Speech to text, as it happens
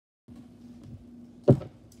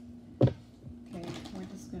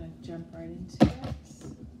right into it.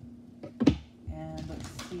 And let's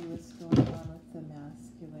see what's going on with the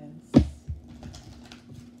masculines.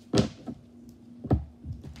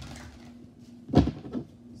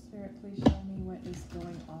 Spirit, please show me what is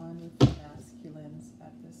going on with the masculines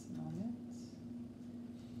at this moment.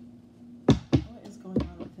 What is going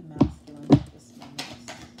on with the masculines at this moment?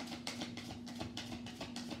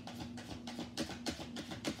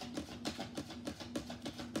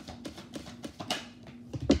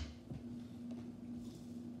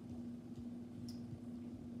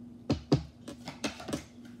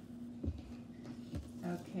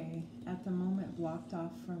 Okay, at the moment blocked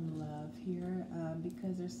off from love here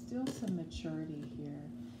because there's still some maturity here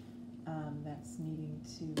that's needing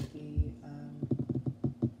to be,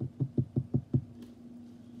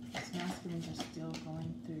 these masculines are still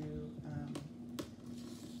going through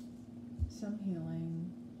some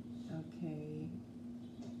healing, okay,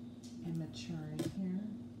 and maturing here.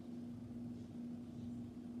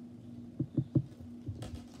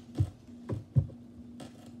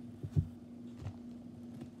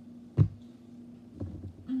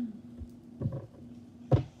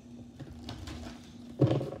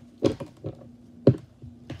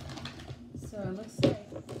 So it looks like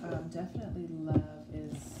definitely love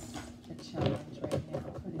is a challenge right now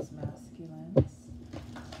for these masculines.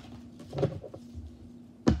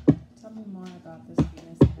 Tell me more about this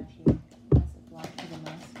Venus energy as it blocked for the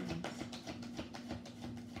masculines.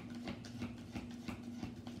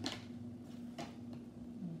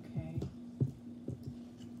 Okay.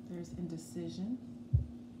 There's indecision.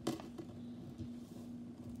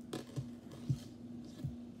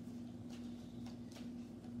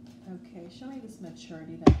 Okay, show me this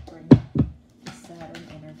maturity that brings the Saturn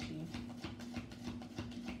energy.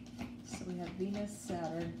 So we have Venus,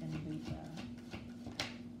 Saturn, and Libra.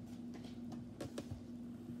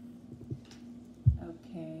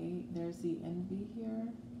 Okay, there's the envy here.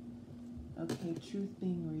 Okay, truth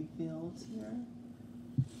being revealed here.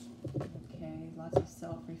 Okay, lots of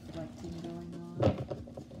self-reflecting going on.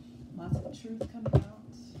 Lots of truth coming out.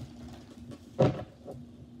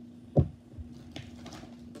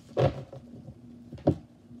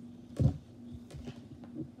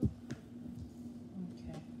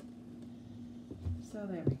 So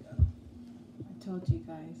there we go. I told you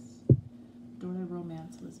guys, door to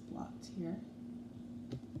romance was blocked here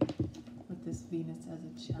with this Venus as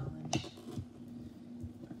a challenge.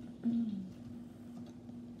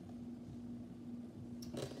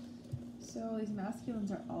 So these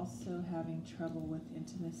masculines are also having trouble with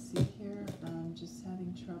intimacy here, just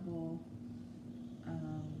having trouble,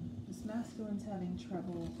 this masculine's having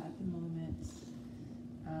trouble at the moment,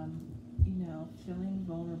 you know, feeling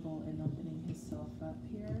vulnerable and opening himself up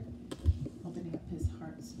here, opening up his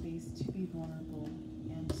heart space to be vulnerable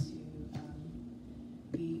and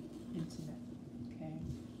to be intimate, okay?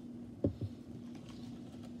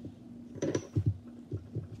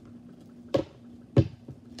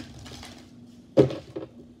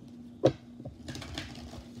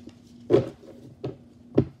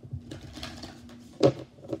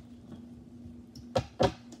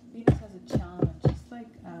 Venus has a challenge, just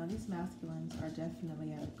like these masculines are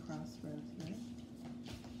definitely at a crossroads here.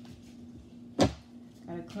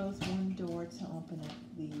 Gotta close one door to open up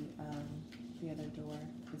the other door.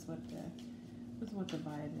 Is what the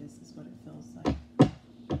vibe is what it feels like.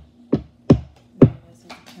 Venus is a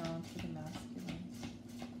challenge for the masculines.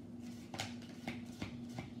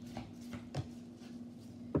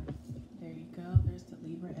 There you go. There's the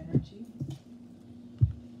Libra energy.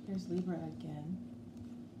 There's Libra again.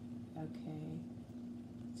 Okay.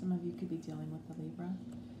 Some of you could be dealing with the Libra.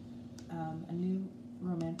 A new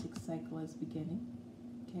romantic cycle is beginning.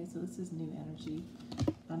 Okay, so this is new energy.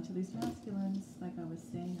 So these masculines, like I was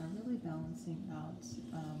saying, are really balancing out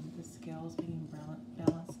the scales, being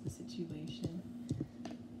balanced the situation.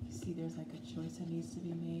 You see there's like a choice that needs to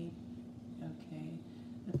be made. Okay,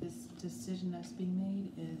 but this decision that's being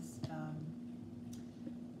made is,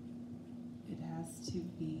 it has to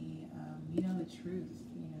be, you know, the truth,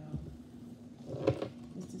 you know.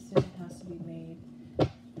 This decision has to be made,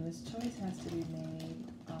 and this choice has to be made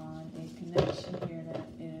on a connection here that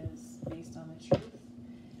is based on the truth.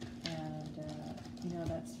 You know,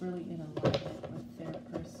 that's really in alignment with their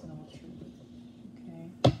personal truth, okay?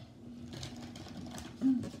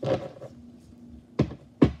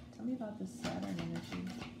 Tell me about the Saturn energy.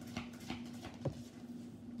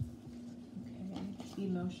 Okay,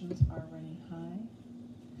 emotions are running high.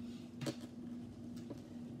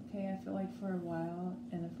 Okay, I feel like for a while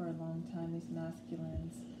and for a long time, these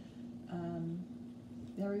masculines,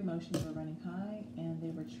 their emotions were running high and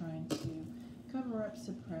they were trying to cover up,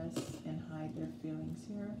 suppress, and hide their feelings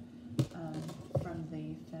here. from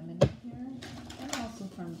the feminine here, and also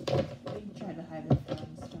from, they try to hide their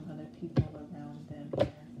feelings from other people around them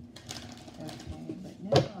here. Okay, but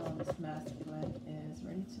now this masculine is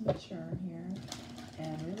ready to mature here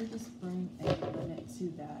and really just bring a limit to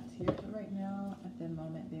that here. But right now, at the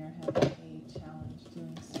moment, they are having a challenge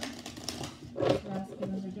doing so. These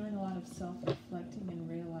masculines are doing a lot of self-reflecting and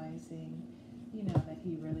realizing, you know, that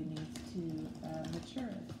he really needs to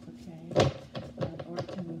mature, okay, in order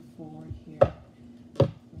to move forward here.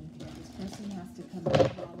 Okay, this person has to come out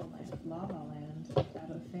of lava land, out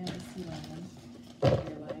of fantasy land, and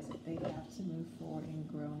realize that they have to move forward and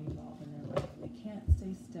grow and evolve in their life. They can't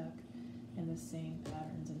stay stuck in the same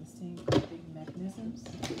patterns and the same coping mechanisms.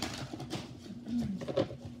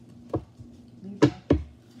 Libra.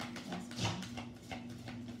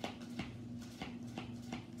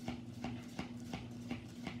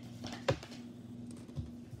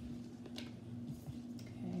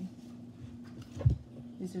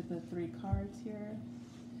 These are the 3 cards here.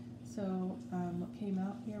 So what came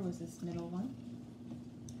out here was this middle one.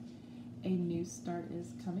 A new start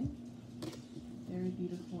is coming. Very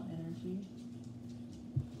beautiful energy.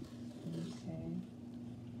 Okay.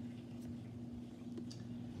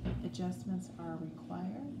 Adjustments are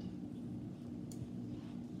required.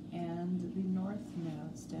 And the North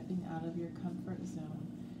Node, stepping out of your comfort zone.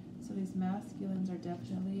 So these masculines are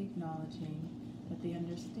definitely acknowledging that they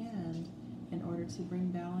understand in order to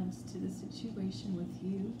bring balance to the situation with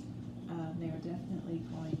you, they are definitely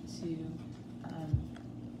going to,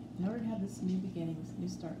 in order to have this new beginning, this new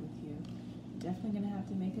start with you, definitely going to have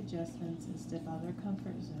to make adjustments and step out of their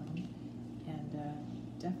comfort zone and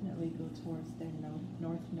definitely go towards their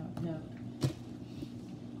North Node.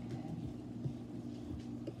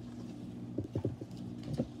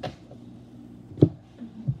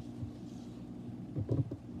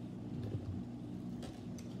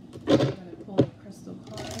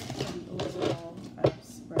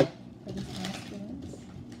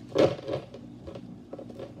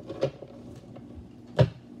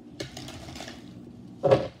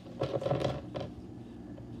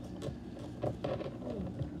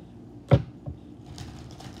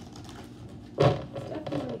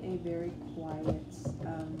 Very quiet,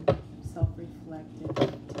 self-reflective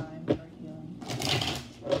time for healing.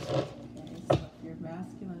 Okay, so if your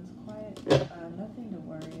masculine's quiet, nothing to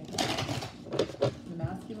worry about. The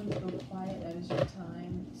masculines go quiet, that is your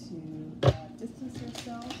time to distance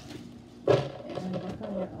yourself and work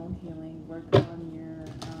on your own healing, work on your,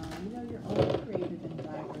 your own creative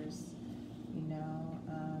endeavors,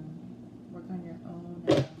 work on your own,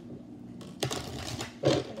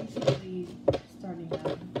 basically starting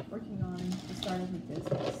out. Working on the start of a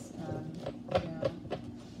business,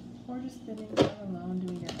 or just sitting there alone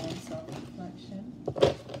doing your own self-reflection.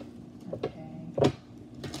 Okay.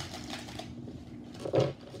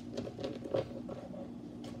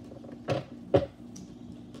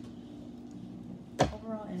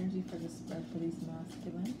 Overall energy for the spread for these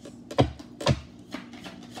masculines.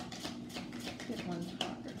 Get one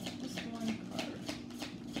card. Just one card.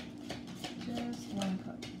 Just one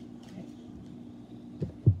card.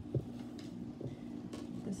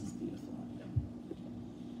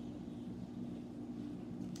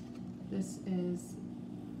 This is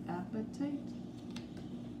appetite.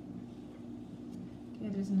 Okay,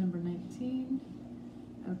 there's number 19.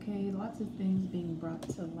 Okay, lots of things being brought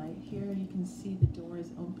to light here. You can see the door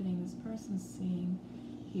is opening. This person's seeing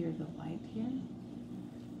here the light here.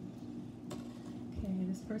 Okay,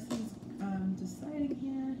 this person's deciding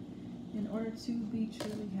here in order to be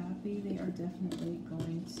truly happy, they are definitely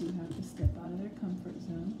going to have to step out of their comfort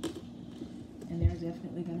zone. And they're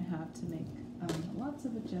definitely going to have to make lots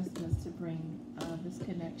of adjustments to bring this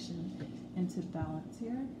connection into balance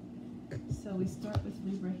here. So we start with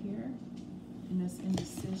Libra here in this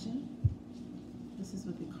indecision. This is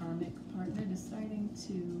with the karmic partner deciding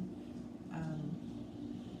to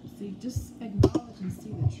just acknowledge and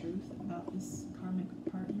see the truth about this karmic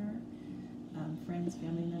partner, friends,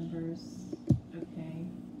 family members. Okay,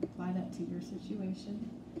 apply that to your situation.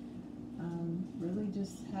 Really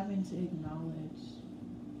just having to acknowledge,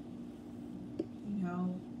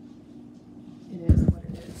 it is what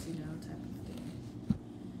it is, type of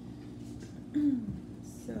thing.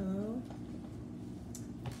 So,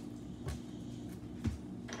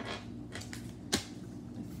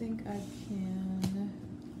 I think I can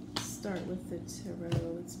start with the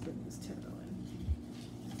tarot. Let's bring this tarot in.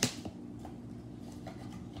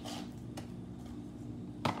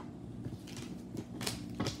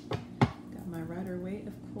 Got my Rider-Waite,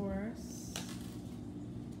 of course.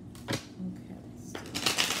 Okay, let's do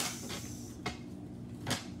this.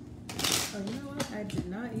 Oh, you know what? I did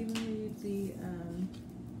not even read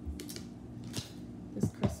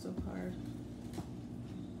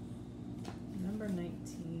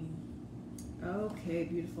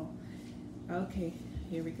beautiful. Okay,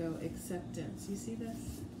 here we go. Acceptance. You see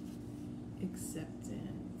this?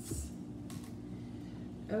 Acceptance.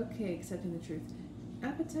 Okay, accepting the truth.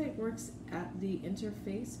 Appetite works at the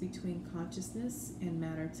interface between consciousness and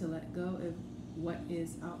matter to let go of what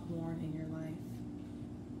is outworn in your life.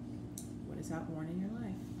 What is outworn in your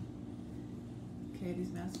life? Okay,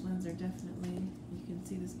 these masculines are definitely, you can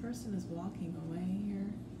see this person is walking away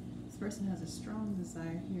here. This person has a strong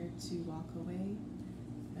desire here to walk away.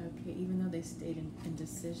 Okay, even though they stayed in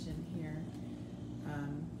indecision here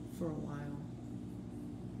for a while.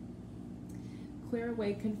 Clear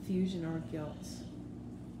away confusion or guilt.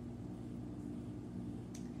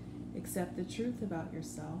 Accept the truth about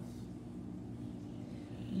yourself.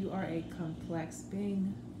 You are a complex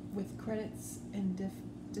being with credits and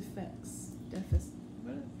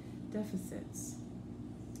deficits.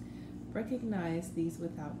 Recognize these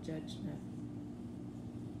without judgment.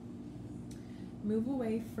 Move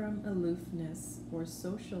away from aloofness or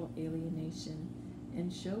social alienation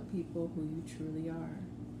and show people who you truly are.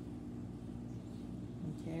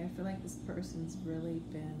 Okay, I feel like this person's really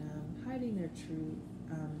been hiding their true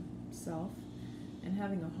self and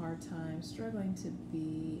having a hard time, struggling to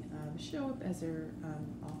be show up as their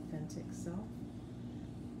authentic self.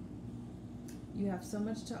 You have so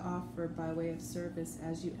much to offer by way of service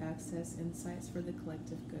as you access insights for the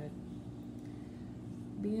collective good.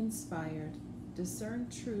 Be inspired. Discern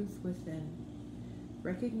truth within.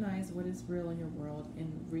 Recognize what is real in your world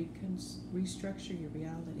and restructure your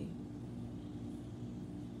reality.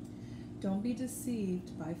 Don't be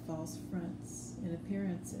deceived by false fronts and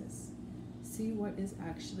appearances. See what is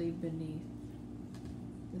actually beneath.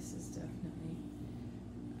 This is definitely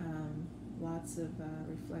lots of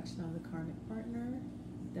reflection on the karmic partner,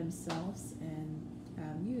 themselves, and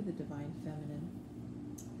you, the divine feminine.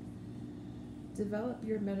 Develop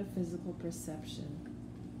your metaphysical perception.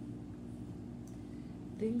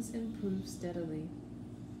 Things improve steadily.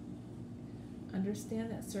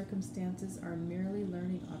 Understand that circumstances are merely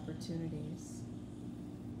learning opportunities.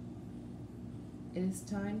 It is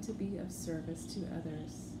time to be of service to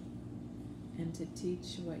others and to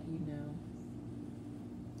teach what you know.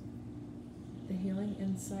 The healing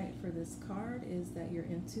insight for this card is that your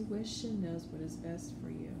intuition knows what is best for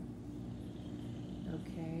you.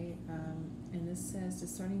 Okay, and this says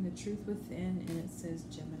discerning the truth within, and it says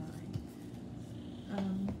Gemini.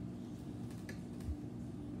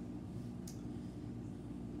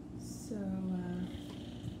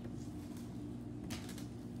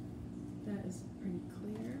 That is pretty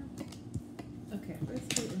clear. Okay, let's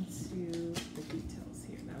get into the details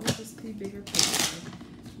here. That will just be bigger picture.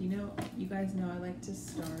 You know, you guys know I like to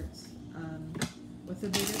start with a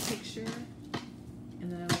bigger picture,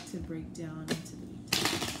 and then I like to break down into the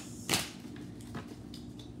details.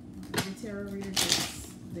 The tarot reader gets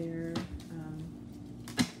their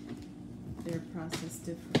process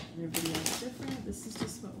different, their video is different. This is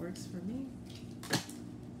just what works for me.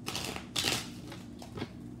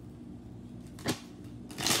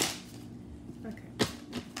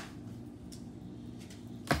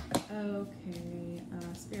 Okay,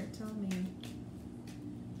 Spirit, tell me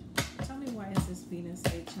why is this Venus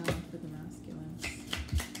a challenge for the masculines?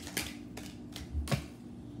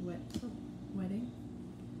 Wedding?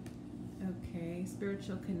 Okay,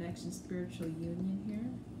 spiritual connection, spiritual union here.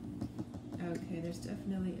 Okay, there's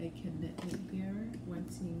definitely a commitment here,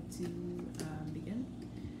 wanting to begin.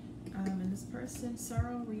 And this person,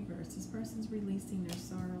 sorrow reverse. This person's releasing their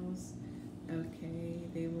sorrows. Okay,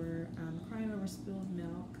 they were crying over spilled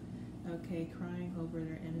milk. Okay, crying over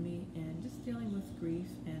their enemy and just dealing with grief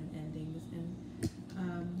and endings and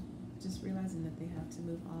just realizing that they have to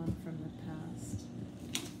move on from the past.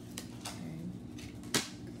 Okay.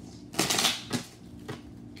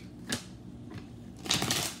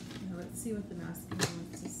 Now let's see what the masculine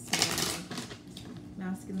wants to say.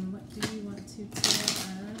 Masculine, what do you want to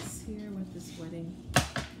tell us here with this wedding?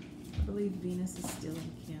 I believe Venus is still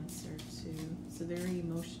in Cancer too. It's a very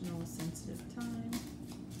emotional, sensitive time.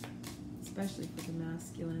 Especially for the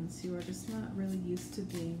masculines who are just not really used to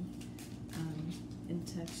being in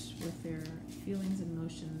touch with their feelings and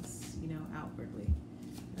emotions, you know, outwardly.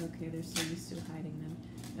 Okay, they're so used to hiding them.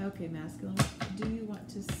 Okay, masculine, what do you want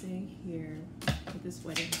to say here with this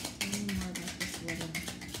wedding? Tell me more about this wedding.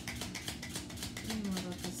 Tell me more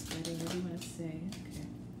about this wedding. What do you want to say? Okay.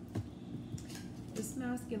 This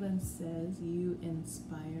masculine says, you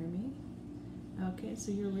inspire me. Okay,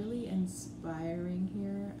 so you're really inspiring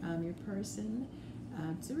here your person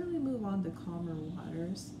to really move on to calmer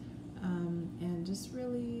waters and just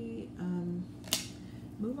really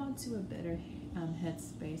move on to a better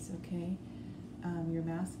headspace, okay? Your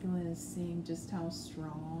masculine is seeing just how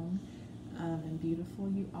strong and beautiful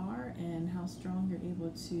you are, and how strong you're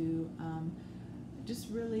able to just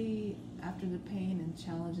really, after the pain and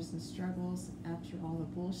challenges and struggles, after all the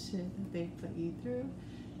bullshit that they put you through,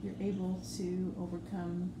 you're able to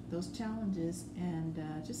overcome those challenges and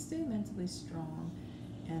just stay mentally strong,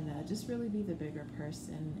 and just really be the bigger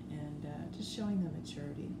person, and just showing them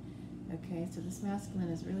maturity. Okay, so this masculine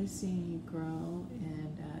is really seeing you grow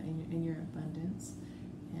and in your abundance,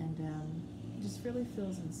 and just really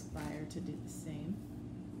feels inspired to do the same,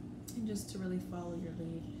 and just to really follow your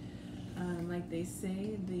lead. Like they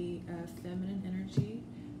say, the feminine energy,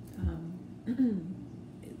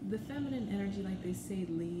 the feminine energy, like they say,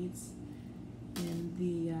 leads in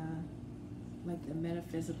the like the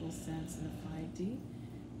metaphysical sense in a 5D,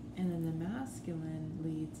 and then the masculine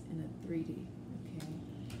leads in a 3D. Okay,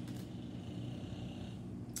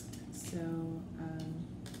 so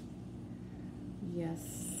yes,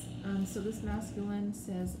 so this masculine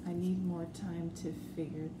says, I need more time to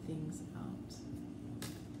figure things out.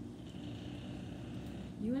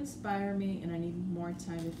 You inspire me, and I need more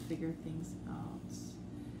time to figure things out.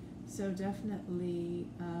 So definitely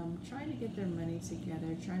trying to get their money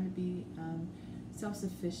together, trying to be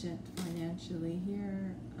self-sufficient financially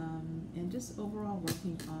here, and just overall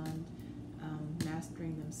working on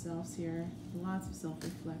mastering themselves here. Lots of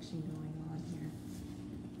self-reflection going on here.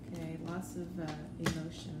 Okay, lots of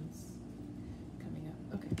emotions coming up.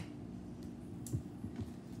 Okay.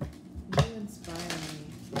 You inspire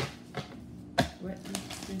me. What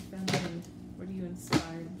is the feminine? What are you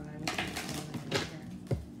inspired by with the feminine here?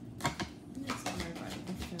 I'm inspired by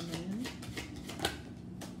the feminine.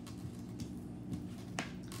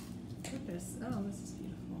 Purpose. Oh, this is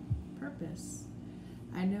beautiful. Purpose.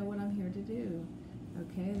 I know what I'm here to do.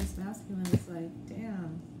 Okay, this masculine is like,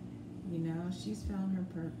 damn, you know, she's found her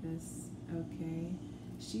purpose. Okay,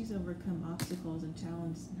 she's overcome obstacles and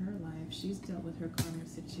challenges in her life. She's dealt with her karmic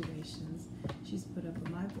situations. She's put up with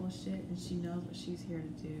my bullshit, and she knows what she's here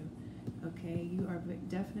to do. Okay, you are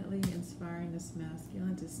definitely inspiring this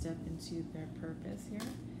masculine to step into their purpose here,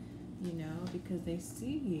 you know, because they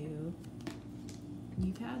see you.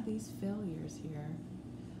 You've had these failures here.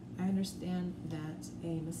 I understand that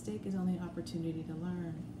a mistake is only an opportunity to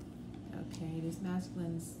learn. Okay, this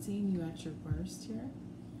masculine's seeing you at your worst here.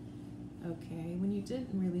 Okay, when you didn't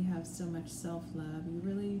really have so much self-love, you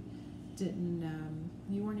really didn't,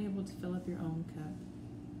 you weren't able to fill up your own cup.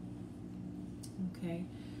 Okay,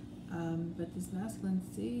 but this masculine,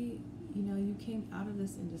 see, you know, you came out of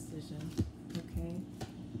this indecision. Okay,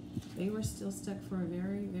 they were still stuck for a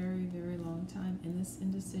very, very, very long time in this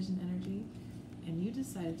indecision energy, and you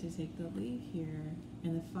decided to take the lead here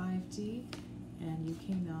in the 5D, and you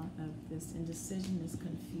came out of this indecision, this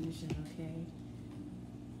confusion. Okay,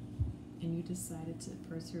 and you decided to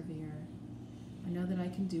persevere. I know that I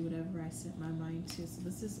can do whatever I set my mind to. So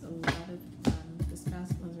this is a lot of, this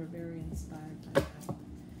masculines are very inspired by that.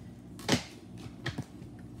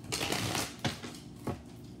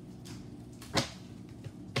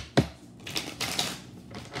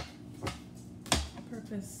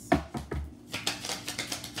 Purpose.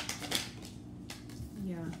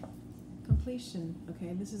 Yeah. Completion.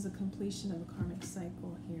 Okay, this is a completion of a karmic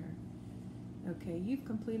cycle here. Okay, you've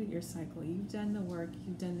completed your cycle. You've done the work.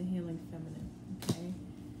 You've done the healing feminine. Okay,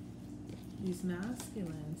 these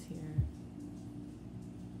masculines here.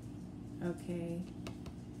 Okay,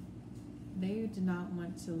 they do not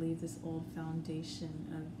want to leave this old foundation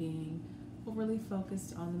of being overly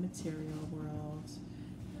focused on the material world.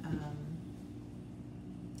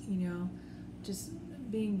 You know, just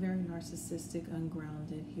being very narcissistic,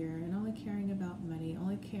 ungrounded here, and only caring about money,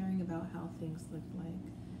 only caring about how things look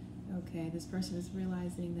like. Okay, this person is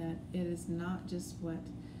realizing that it is not just what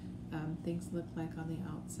things look like on the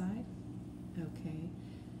outside. Okay,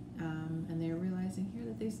 and they're realizing here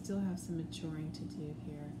that they still have some maturing to do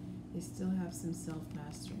here. They still have some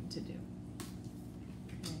self-mastering to do.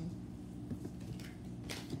 Okay.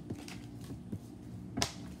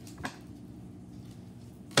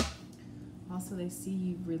 Also, they see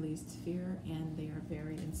you've released fear, and they are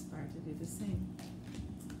very inspired to do the same.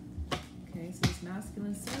 Okay, so this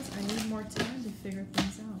masculine says, I need more time to figure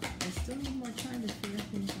things out. I still need more time to figure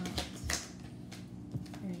things out.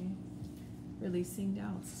 Okay, releasing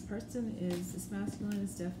doubts. This masculine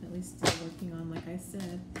is definitely still working on, like I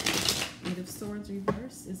said, Eight of Swords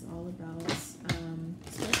reverse is all about, this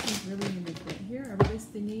person is really in regret here.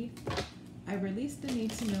 I released the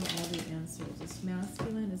need to know all the answers. This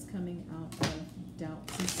masculine is coming out of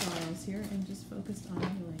doubts and sorrows here and just focused on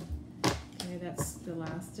healing. Okay, that's the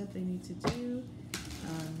last step they need to do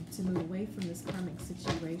to move away from this karmic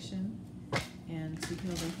situation and to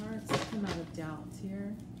heal their hearts, come out of doubt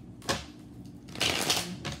here.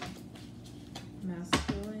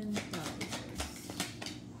 Masculine flowers.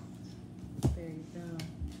 There you go.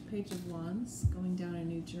 Page of Wands, going down a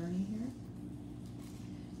new journey here.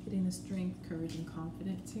 Getting the strength, courage, and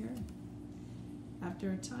confidence here.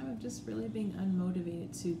 After a time of just really being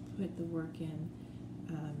unmotivated to put the work in,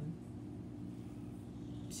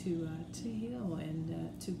 to heal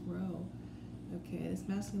and to grow. Okay, this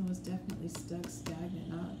masculine was definitely stuck, stagnant,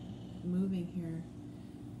 not moving here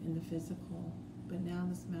in the physical. But now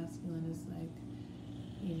this masculine is like,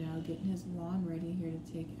 you know, getting his wand ready here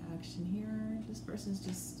to take action here. This person's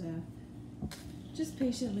just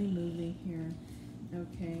patiently moving here.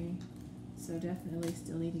 Okay, so definitely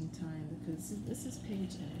still needing time because this is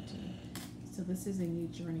page energy. So this is a new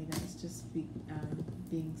journey that is just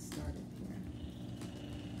being started here.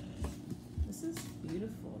 This is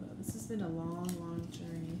beautiful though. This has been a long, long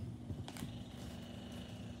journey.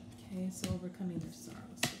 Okay, so overcoming their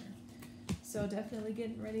sorrows here. So definitely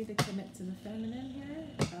getting ready to commit to the feminine here.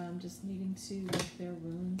 Just needing to work their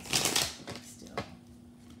wounds still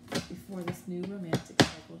before this new romantic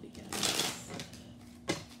cycle begins.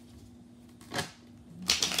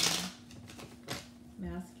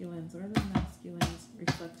 Masculines, or the masculines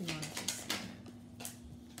reflecting on this.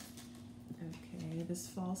 Okay, this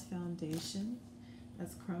false foundation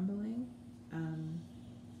that's crumbling.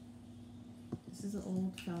 This is an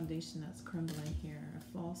old foundation that's crumbling here.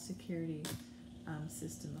 A false security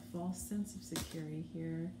system, a false sense of security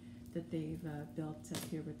here that they've built up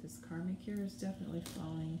here with this karmic here is definitely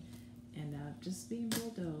falling and just being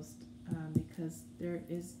bulldozed because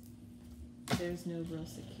there's no real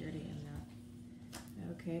security in that.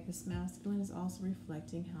 Okay, this masculine is also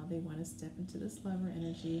reflecting how they want to step into this lover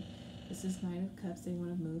energy. This is Knight of Cups. They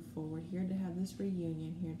want to move forward here to have this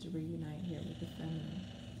reunion here, to reunite here with the feminine.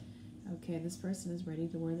 Okay, this person is ready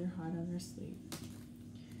to wear their heart on their sleeve.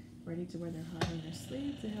 Ready to wear their heart on their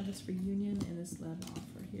sleeve to have this reunion and this love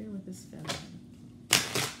offer here with this feminine.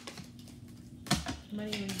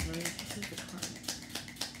 Money reverse. This is the Karmic.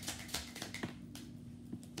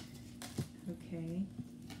 Okay.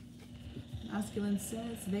 Masculine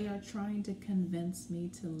says, they are trying to convince me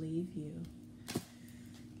to leave you.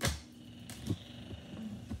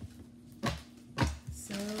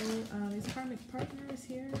 So these karmic partners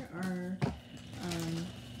here are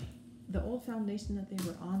the old foundation that they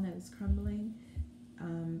were on that is crumbling.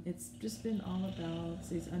 It's just been all about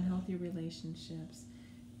these unhealthy relationships.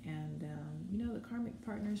 And, you know, the karmic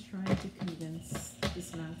partner is trying to convince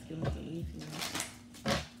this masculine to leave you.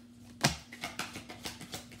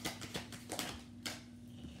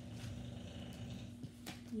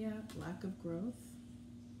 Yeah, lack of growth.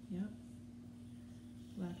 Yep.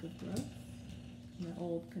 Lack of growth. The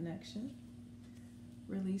old connection.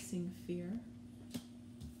 Releasing fear.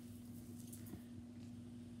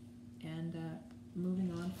 And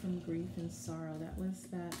moving on from grief and sorrow. That was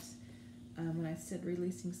that, when I said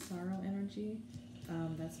releasing sorrow energy,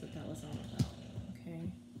 that's what that was all about. Okay.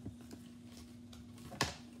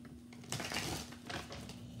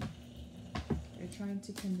 They're trying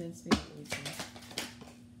to convince me to leave you.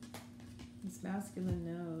 This masculine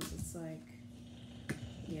knows, it's like,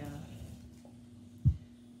 yeah.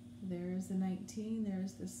 There's the 19,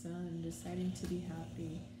 there's the sun, deciding to be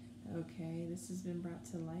happy. Okay, this has been brought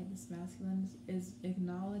to light. This masculine is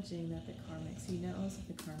acknowledging that the karmics, he knows that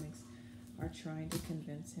the karmics are trying to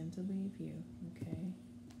convince him to leave you. Okay.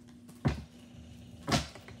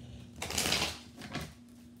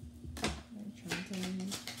 They're trying to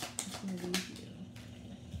leave you.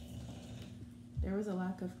 There was a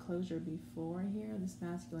lack of closure before here. This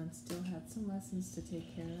masculine still had some lessons to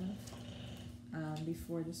take care of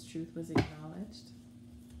before this truth was acknowledged,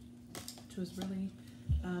 which was really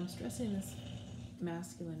stressing this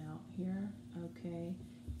masculine out here. Okay,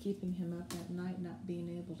 keeping him up at night, not being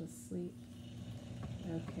able to sleep.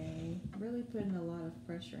 Okay, really putting a lot of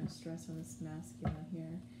pressure and stress on this masculine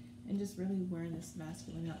here, and just really wearing this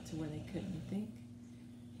masculine out to where they couldn't think.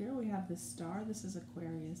 Here we have the star. This is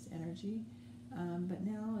Aquarius energy. But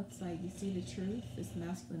now it's like you see the truth. This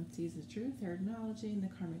masculine sees the truth. They're acknowledging the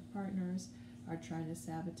karmic partners are trying to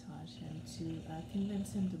sabotage him to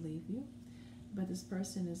convince him to leave you. But this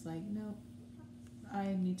person is like, no,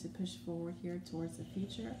 I need to push forward here towards the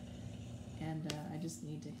future. And I just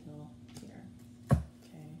need to heal here.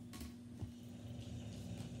 Okay.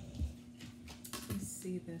 Let's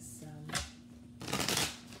see this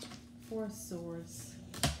Four of Swords.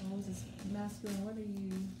 What was this masculine?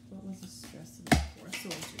 What was the stress of the Four of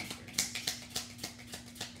Swords reverse?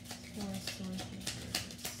 Four of Swords reverse.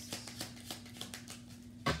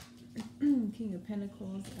 King of of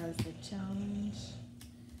Pentacles as the challenge.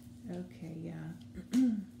 Okay, yeah.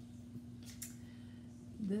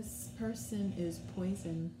 This person is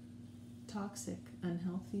poison, toxic,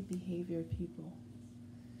 unhealthy behavior people.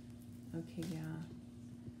 Okay, yeah.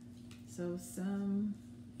 So some,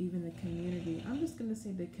 even the community. I'm just going to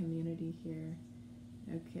say the community here.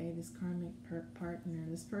 Okay, this karmic partner.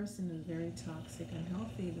 This person is very toxic,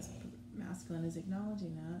 unhealthy. This masculine is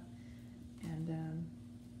acknowledging that. And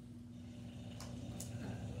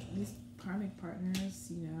these karmic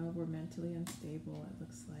partners, you know, were mentally unstable, it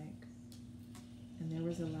looks like. And there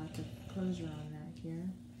was a lack of closure on that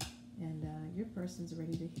here. And your person's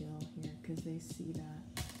ready to heal here because they see that.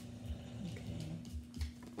 Okay.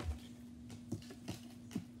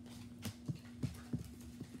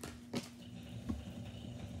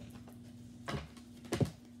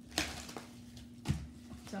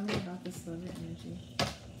 Tell me about this lover energy.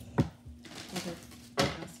 Or the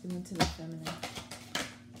masculine to the feminine.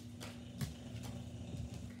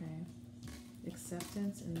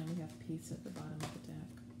 Acceptance, and then we have peace at the bottom of the deck.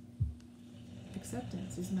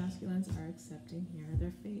 Acceptance. These masculines are accepting here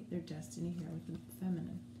their fate, their destiny here with the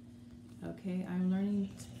feminine. Okay, I'm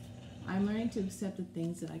learning to accept the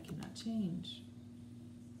things that I cannot change.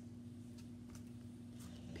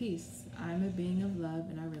 Peace. I'm a being of love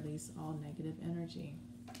and I release all negative energy.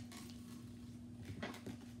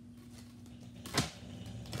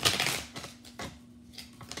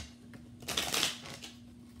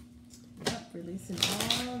 Releasing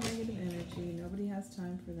all negative energy. Nobody has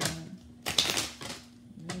time for that.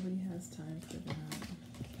 Nobody has time for that.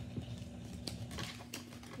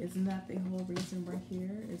 Isn't that the whole reason we're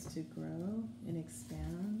here? Is to grow and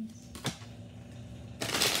expand.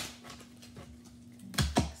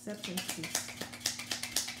 Okay. Acceptance.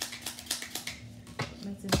 What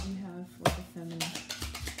message do you have for the feminine?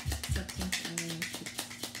 Acceptance and peace.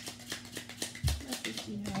 What message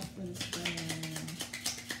do you have for this feminine?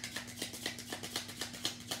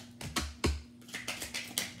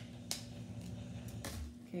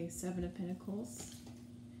 Okay, Seven of Pentacles.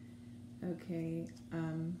 Okay,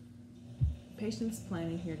 patience,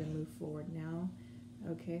 planning here to move forward now.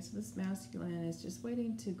 Okay, so this masculine is just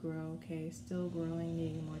waiting to grow. Okay, still growing,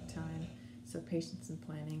 needing more time. So patience and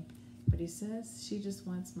planning. But he says she just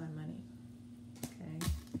wants my money. Okay,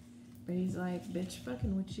 but he's like, bitch,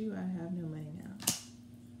 fucking with you, I have no money now.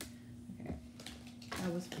 Okay,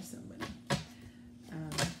 that was for somebody.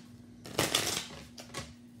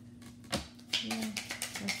 Yeah.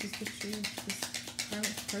 That's just the truth. This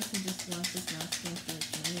person just wants this masculine for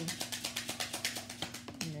its money.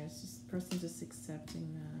 And there's this person just accepting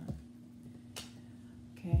that.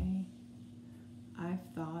 Okay. I've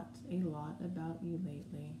thought a lot about you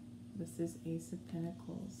lately. This is Ace of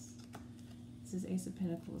Pentacles. This is Ace of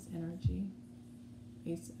Pentacles energy.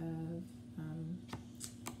 This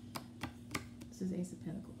is Ace of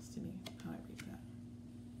Pentacles to me, how I read that.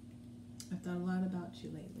 I've thought a lot about you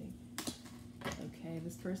lately. Okay,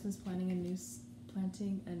 this person's planting a new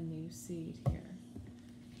seed here.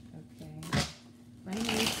 Okay, planting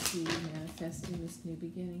a new seed, manifesting this new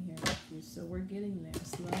beginning here with you. So we're getting there,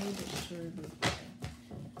 slowly but surely.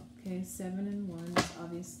 Okay, 7 and 1 is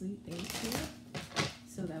obviously 8 here.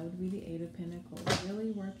 So that would be the 8 of Pentacles.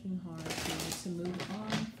 Really working hard here to move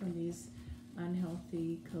on from these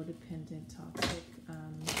unhealthy, codependent, toxic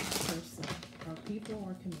person or people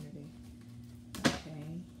or community.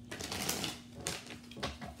 Okay.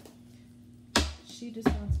 She just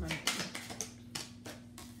wants my money.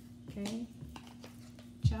 Okay.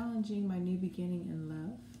 Challenging my new beginning in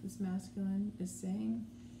love. This masculine is saying,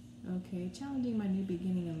 okay, challenging my new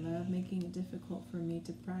beginning in love, making it difficult for me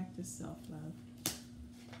to practice self-love.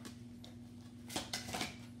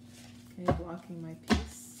 Okay, blocking my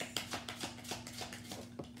peace.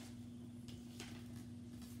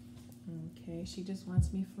 Okay, she just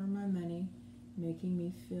wants me for my money, making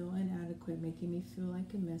me feel inadequate, making me feel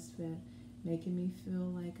like a misfit, making me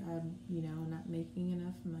feel like I'm, not making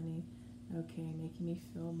enough money. Okay, making me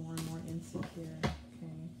feel more and more insecure.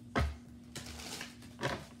 Okay.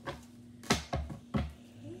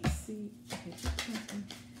 Let me see. Okay,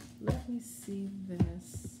 let me see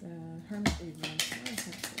this. Hermit reverse. What is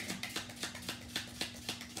that for?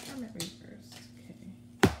 Hermit reverse. Okay.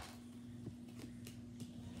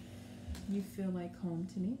 You feel like home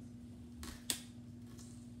to me.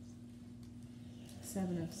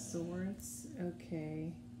 7 of Swords.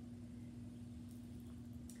 Okay.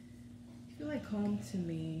 You feel like home to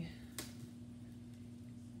me.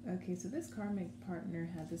 Okay, so this karmic partner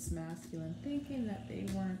had this masculine thinking that they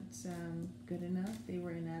weren't good enough. They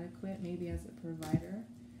were inadequate, maybe as a provider.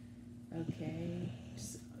 Okay.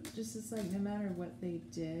 Just just it's like no matter what they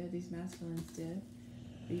did, these masculines did,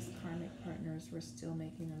 these karmic partners were still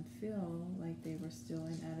making them feel like they were still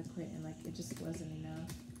inadequate and like it just wasn't enough.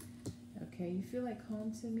 Okay, you feel like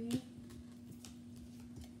home to me?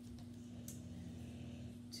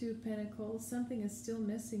 Two of Pentacles. Something is still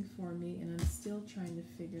missing for me and I'm still trying to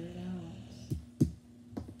figure it out.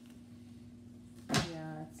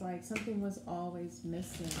 Yeah, it's like something was always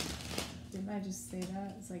missing. Didn't I just say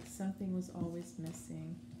that? It's like something was always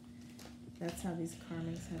missing. That's how these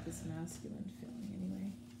karmics have this masculine feeling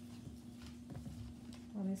anyway.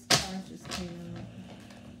 All these cards just came out.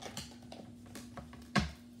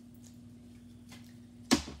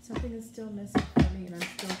 Something is still missing for me and I'm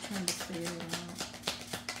still trying to figure it out.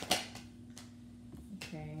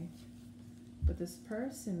 Okay. But this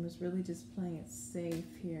person was really just playing it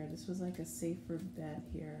safe here. This was like a safer bet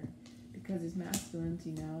here. Because these masculines,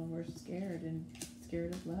 you know, were scared and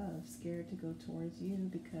scared of love, scared to go towards you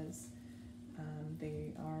because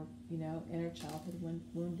they are, you know, inner childhood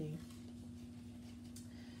wounding.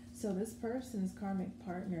 So this person's karmic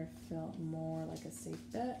partner felt more like a safe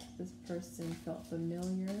bet. This person felt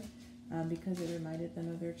familiar because it reminded them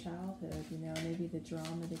of their childhood, you know, maybe the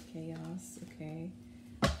drama, the chaos, okay,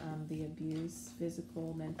 the abuse,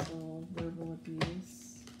 physical, mental, verbal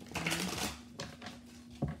abuse. Okay?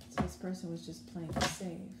 So this person was just playing it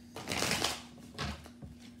safe.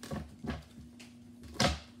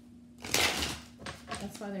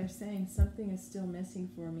 That's why they're saying something is still missing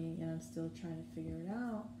for me and I'm still trying to figure it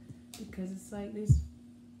out. Because it's like these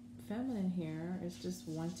feminine here is just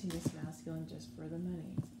wanting this masculine just for the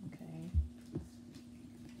money, okay?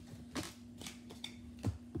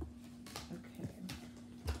 Okay.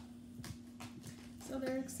 So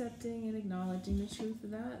they're accepting and acknowledging the truth of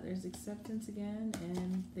that. There's acceptance again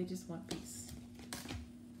and they just want peace.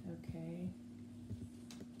 Okay.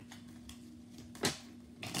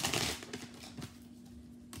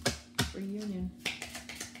 Reunion.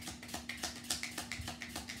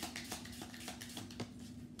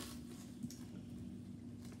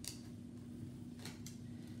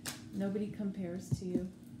 Nobody compares to you.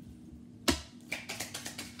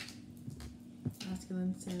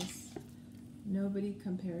 Masculine says, nobody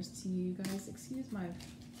compares to you. Guys, excuse my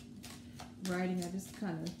writing. I just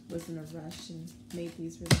kind of was in a rush and made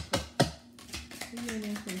these really quick.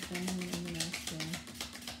 Reunion for the feminine and the masculine.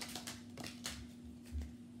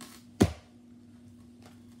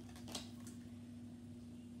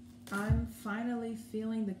 I'm finally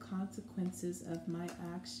feeling the consequences of my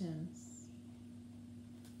actions.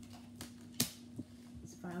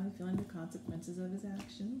 He's finally feeling the consequences of his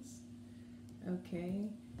actions. Okay.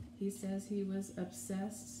 He says he was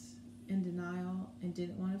obsessed, in denial, and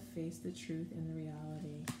didn't want to face the truth and the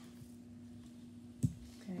reality.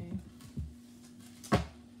 Okay.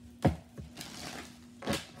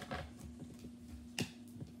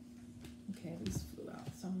 Okay, these flew out,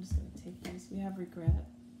 so I'm just going to take these. We have regret.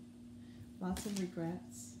 Lots of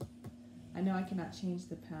regrets. I know I cannot change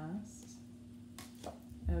the past.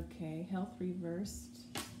 Okay, health reversed.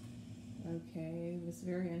 Okay, was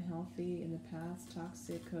very unhealthy in the past.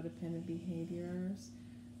 Toxic, codependent behaviors.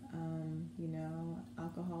 You know,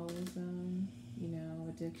 alcoholism. You know,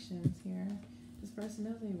 addictions here. This person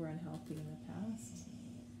knows they were unhealthy in the past.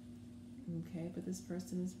 Okay, but this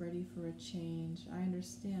person is ready for a change. I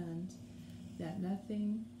understand that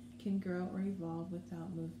nothing can grow or evolve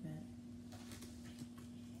without movement.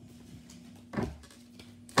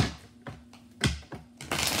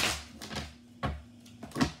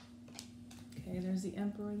 There's the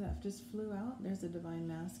Emperor that just flew out. There's the Divine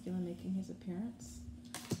Masculine making his appearance.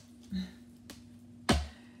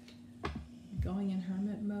 Going in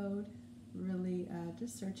hermit mode. Really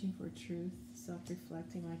just searching for truth.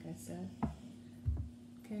 Self-reflecting, like I said.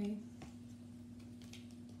 Okay.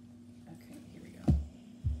 Okay, here we go.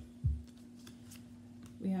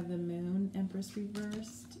 We have the Moon, Empress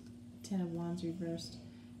reversed. Ten of Wands reversed.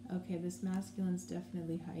 Okay, this masculine's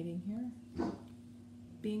definitely hiding here.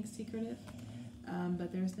 Being secretive.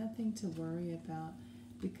 But there's nothing to worry about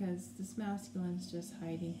because this masculine's just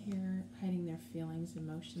hiding here, hiding their feelings,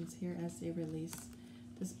 emotions here as they release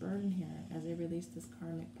this burden here, as they release this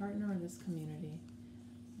karmic partner or this community.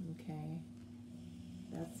 Okay,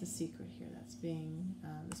 that's the secret here. That's being,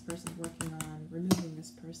 this person's working on removing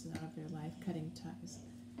this person out of their life, cutting ties.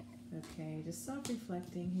 Okay, just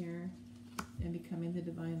self-reflecting here and becoming the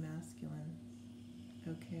Divine Masculine.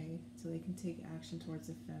 Okay, so they can take action towards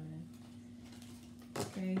the feminine.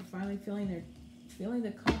 Okay, finally feeling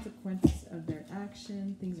the consequences of their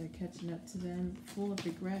action. Things are catching up to them, full of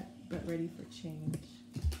regret, but ready for change.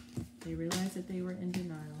 They realized that they were in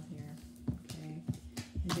denial here, okay,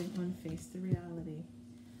 and didn't want to face the reality.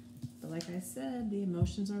 But like I said, the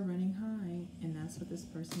emotions are running high, and that's what this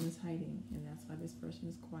person is hiding, and that's why this person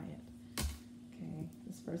is quiet. Okay,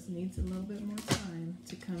 this person needs a little bit more time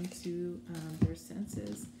to come to their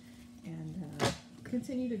senses and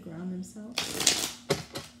continue to ground themselves.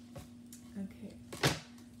 Okay,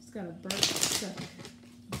 just got a bird stuck.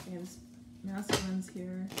 Okay, this masculines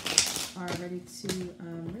here are ready to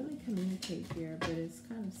really communicate here, but it's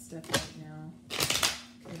kind of stuck right now.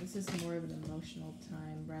 Okay, this is more of an emotional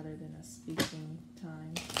time rather than a speaking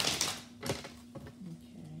time.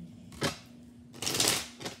 Okay.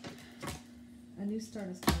 A new start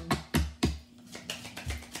is coming.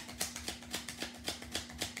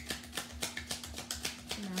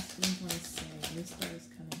 The masculines want to say a new start is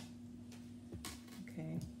coming.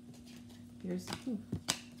 Okay.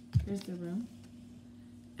 Here's the room.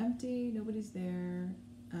 Empty, nobody's there.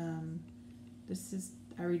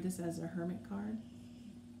 I read this as a hermit card.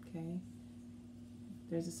 Okay.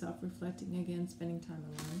 There's a self-reflecting again, spending time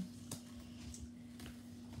alone.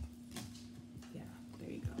 Yeah, there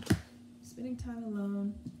you go. Spending time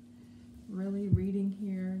alone, really reading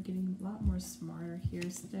here, getting a lot more smarter here,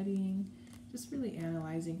 studying, just really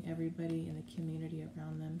analyzing everybody in the community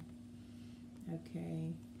around them.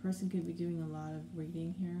 Okay, person could be doing a lot of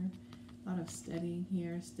reading here, a lot of studying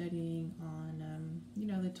here, studying on, you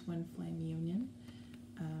know, the twin flame union,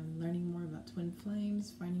 learning more about twin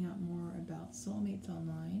flames, finding out more about soulmates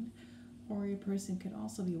online, or a person could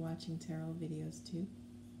also be watching tarot videos too.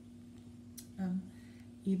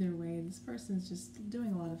 Either way, this person's just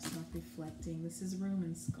doing a lot of self-reflecting. This is Room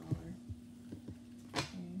and Scholar.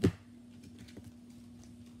 Okay.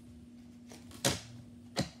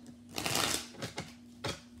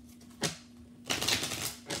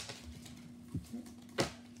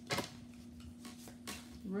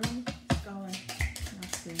 Room, Scholar, now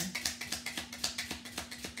see.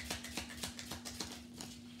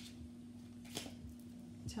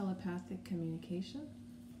 Telepathic communication.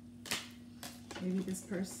 Maybe this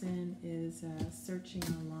person is searching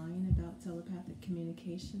online about telepathic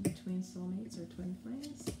communication between soulmates or twin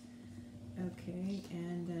flames. Okay,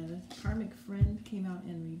 and karmic friend came out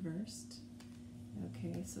in reversed.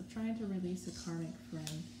 Okay, so trying to release a karmic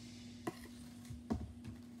friend.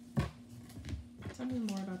 Tell me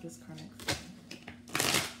more about this karmic friend.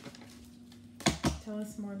 Tell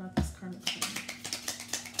us more about this karmic friend.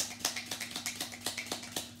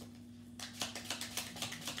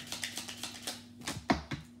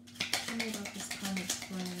 Tell me about this karmic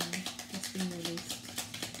friend that's being released.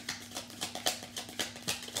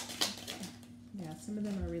 Okay. Yeah, some of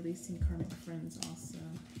them are releasing karmic friends also.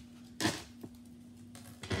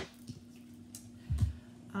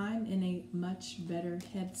 I'm in a much better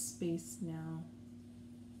headspace now.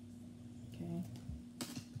 Okay.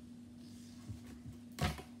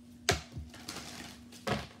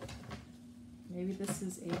 Maybe this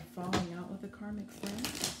is a falling out with a karmic friend.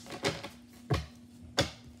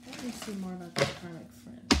 Let me see more about this karmic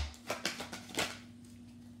friend.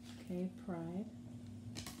 Okay, pride.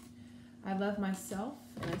 I love myself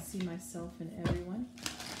and I see myself in everyone.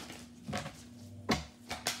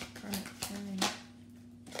 Karmic friend.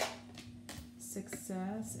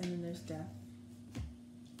 Success, and then there's death.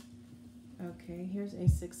 Okay, here's a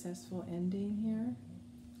successful ending here.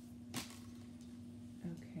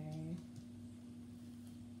 Okay.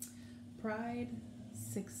 Pride,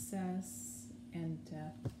 success, and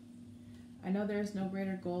death. I know there is no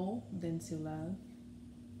greater goal than to love.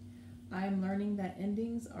 I am learning that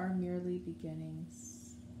endings are merely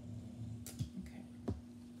beginnings. Okay.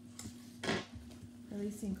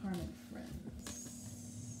 Releasing karmic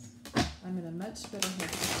friends. I'm in a much better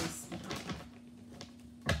headspace now.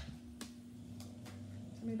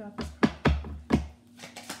 Tell me about this card.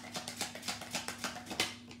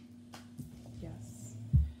 Yes.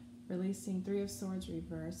 Releasing Three of Swords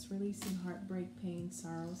reverse. Releasing heartbreak, pain,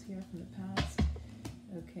 sorrows here from the past.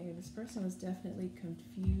 Okay, this person was definitely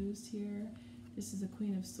confused here. This is a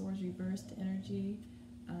Queen of Swords reversed energy.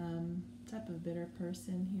 Type of bitter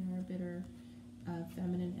person here. Bitter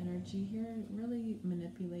feminine energy here. Really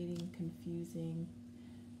manipulating, confusing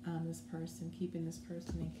this person, keeping this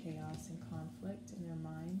person in chaos and conflict in their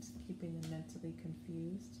mind, keeping them mentally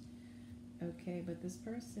confused. Okay, but this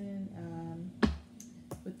person,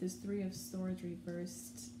 with this Three of Swords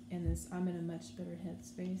reversed and this I'm in a much better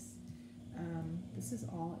headspace, this is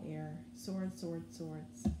all air. Swords, swords,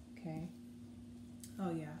 swords. Okay.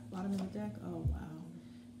 Oh yeah, bottom of the deck. Oh wow.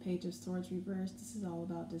 Page of Swords reversed. This is all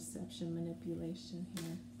about deception, manipulation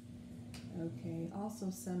here. Okay, also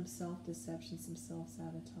some self-deception, some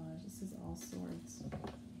self-sabotage. This is all swords.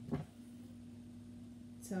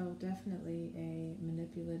 So definitely a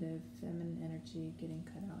manipulative feminine energy getting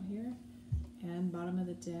cut out here. And bottom of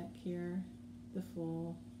the deck here, the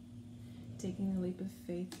Fool. Taking a leap of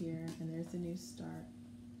faith here, and there's a new start.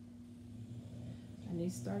 A new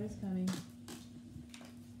start is coming.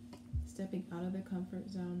 Stepping out of the comfort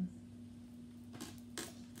zone.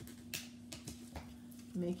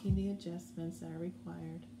 Making the adjustments that are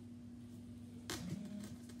required.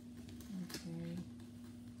 Okay.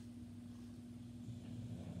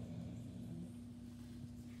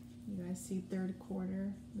 You guys see third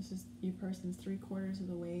quarter. This is your person's 3/4 of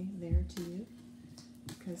the way there to you,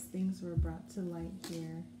 because things were brought to light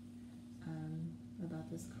here about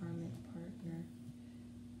this karmic partner.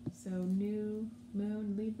 So new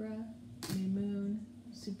moon, Libra, new moon,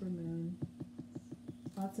 super moon.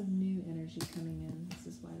 Lots of new energy coming in. This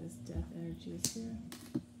is why this death energy is here.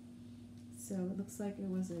 So it looks like it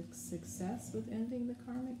was a success with ending the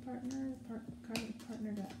karmic partner. Karmic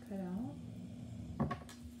partner got cut out.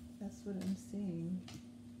 That's what I'm seeing.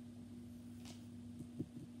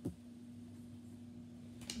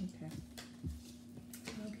 Okay.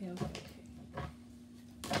 Okay.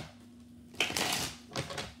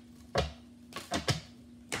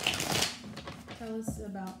 Tell us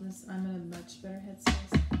about this. I'm in a much better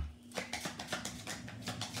headspace.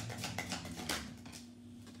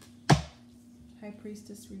 High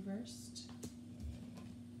Priestess reversed.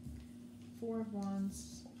 4 of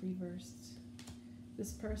Wands reversed.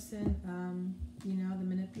 This person, you know, the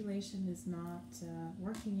manipulation is not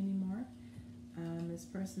working anymore. This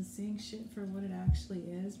person's seeing shit for what it actually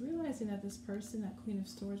is. Realizing that this person, that Queen of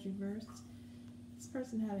Swords reversed, this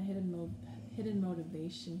person had a hidden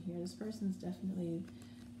motivation here. This person's definitely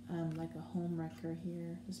like a home wrecker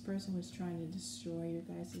here. This person was trying to destroy your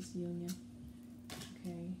guys' union.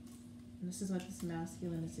 Okay. And this is what this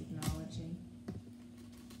masculine is acknowledging.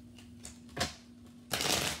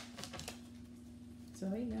 So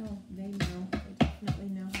they definitely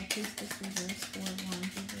know. High Priestess reverse, 4 of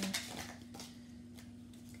Wands reverse.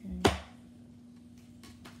 Okay.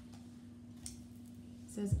 It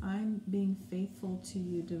says, I'm being faithful to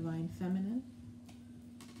you, Divine Feminine.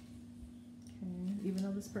 Okay. Even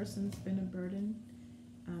though this person's been a burden,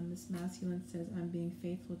 this masculine says, I'm being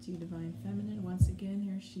faithful to you, Divine Feminine. Once again,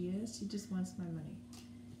 here she is. She just wants my money.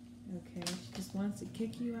 Okay. She just wants to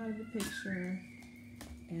kick you out of the picture.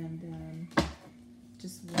 And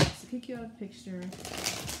just wants to kick you out of the picture.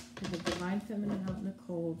 With the Divine Feminine out in the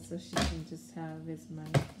cold so she can just have his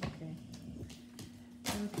money. Okay.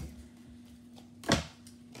 Okay.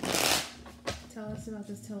 Tell us about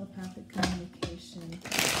this telepathic communication.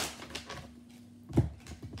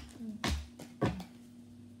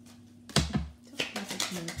 Telepathic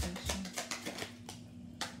communication.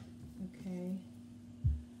 Okay.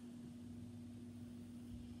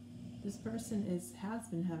 This person has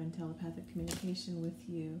been having telepathic communication with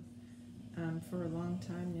you for a long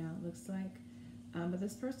time now, it looks like. But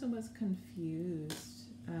this person was confused.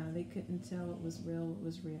 They couldn't tell what was real,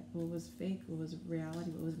 what was fake, what was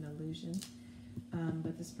reality, what was an illusion.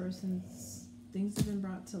 But this person's things have been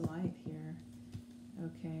brought to light here.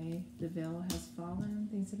 Okay, the veil has fallen,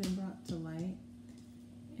 things have been brought to light,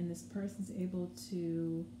 and this person's able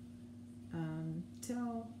to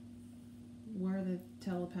tell where the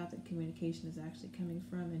telepathic communication is actually coming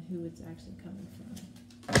from and who it's actually coming from.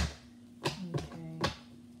 Okay.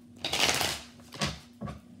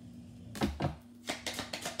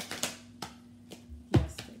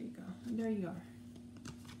 Yes, there you go. There you are.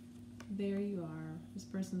 There you are. This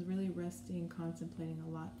person's really resting, contemplating a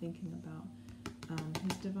lot, thinking about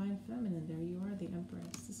his Divine Feminine. There you are, the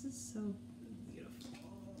Empress. This is so beautiful.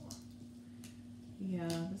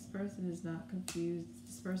 Yeah, this person is not confused.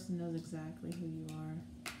 This person knows exactly who you are.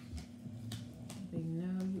 They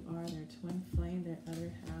know you are their twin flame, their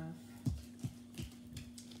other half.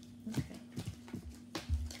 Okay.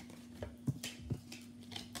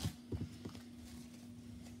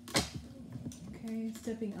 Okay,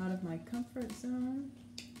 stepping out of my comfort zone.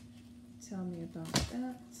 Tell me about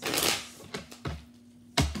that.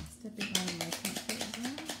 Stepping out of my comfort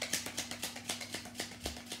zone.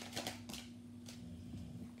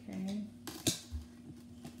 Okay.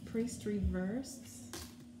 Priest reversed.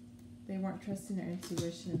 They weren't trusting their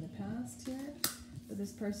intuition in the past here. But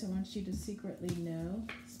this person wants you to secretly know.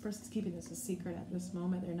 This person's keeping this a secret at this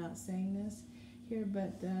moment. They're not saying this here,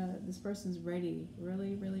 but this person's ready,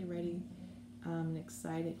 really, really ready and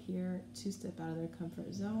excited here to step out of their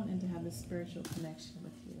comfort zone and to have a spiritual connection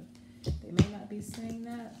with you. They may not be saying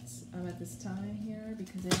that at this time here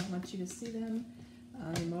because they don't want you to see them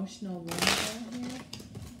emotional vulnerable here.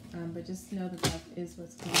 But just know that that is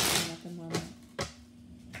what's going on at the moment.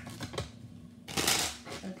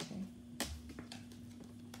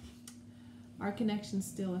 Our connection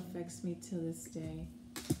still affects me to this day.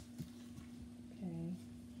 Okay.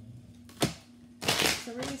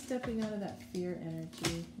 So really stepping out of that fear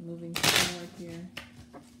energy, moving forward here.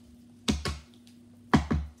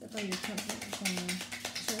 Step out of your comfort zone,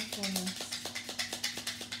 cheerfulness.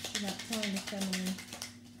 You're not telling the feminine.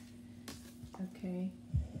 Okay.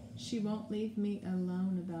 She won't leave me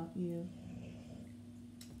alone about you.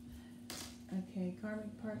 Okay,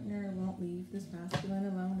 karmic partner won't leave this masculine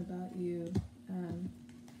alone about you.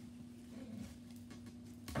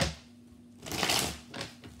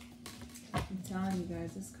 I'm telling you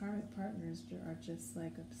guys, this karmic partners are just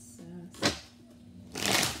like obsessed.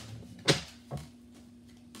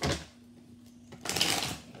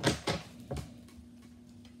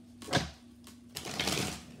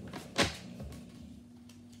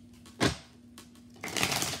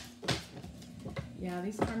 Yeah,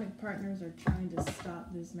 these karmic partners are trying to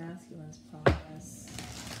stop this masculine's progress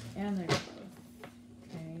and their growth.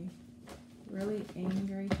 Okay, really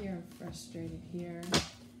angry here and frustrated here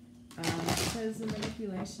because the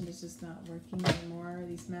manipulation is just not working anymore.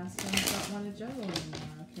 These masculines don't want to juggle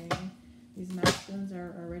anymore. Okay, these masculines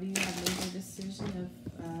are already have made their decision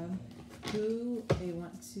of who they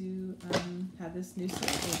want to have this new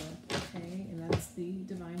cycle with. Okay, and that's the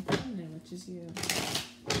divine feminine, which is you.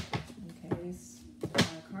 Okay, these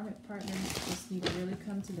karmic partners just need to really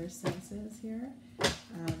come to their senses here.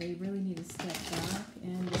 They really need to step back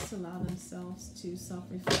and just allow themselves to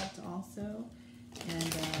self-reflect also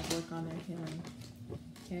and work on their healing.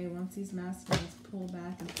 Okay, once these masculines pull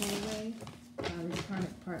back and pull away, these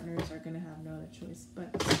karmic partners are going to have no other choice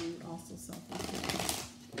but to also self-reflect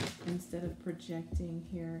instead of projecting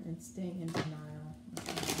here and staying in denial.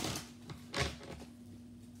 Okay.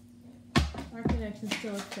 Our connection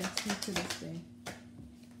still affects me to this day.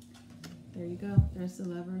 There you go. There's the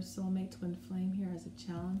lover, soulmate, twin flame here as a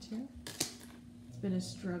challenge here. It's been a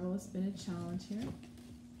struggle. It's been a challenge here.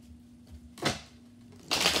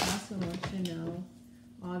 I also want you to know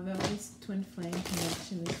all about this twin flame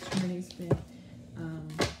connection. This journey's been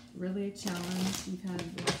really a challenge. You've had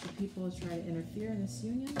lots of people try to interfere in this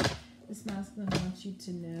union. This masculine wants you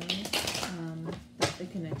to know that the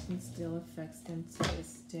connection still affects them to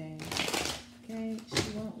this day. Okay,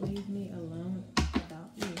 she won't leave me alone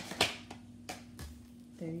about you.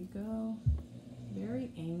 There you go.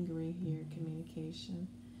 Very angry here, communication.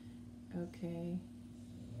 Okay.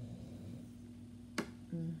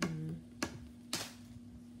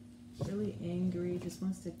 Really angry, just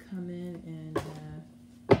wants to come in and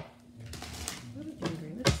really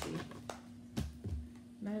angry. Let's see.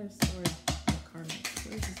 Knight of Swords, Karmic.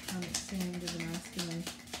 What is this Karmic saying to the masculine?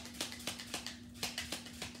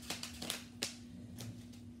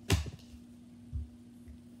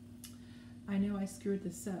 I know I screwed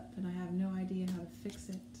this up and I have no idea how to fix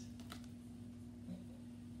it.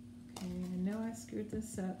 Okay, I know I screwed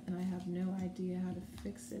this up and I have no idea how to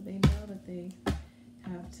fix it. They know that they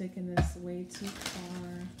have taken this way too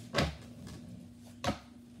far.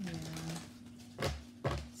 Yeah.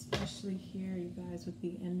 Especially here, you guys, with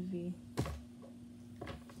the envy.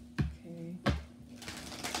 Okay.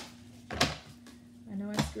 I know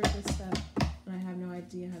I screwed this up and I have no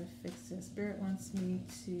idea how to fix it. Spirit wants me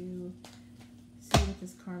to see with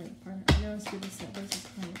this karmic partner. I know I screwed this up. What is this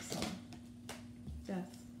karmic soul?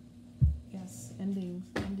 Death. Yes. Endings.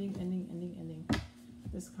 Ending.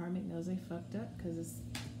 This karmic knows they fucked up because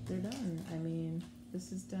they're done. I mean,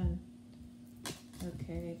 this is done.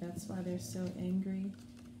 Okay, that's why they're so angry.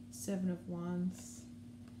 7 of Wands.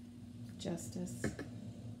 Justice.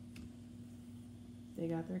 They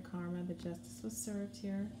got their karma. The justice was served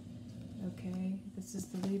here. Okay, this is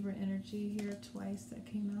the Libra energy here twice that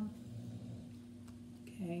came out.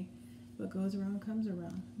 Okay, what goes around comes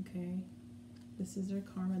around. Okay, this is their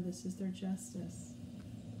karma, this is their justice.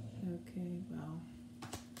 Okay, wow.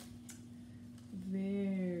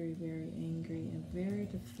 Very, very angry and very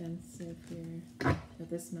defensive here that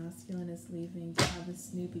this masculine is leaving to have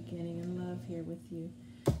this new beginning in love here with you.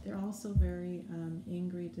 They're also very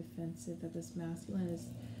angry, defensive that this masculine is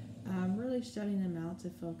really shutting them out to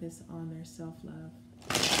focus on their self-love.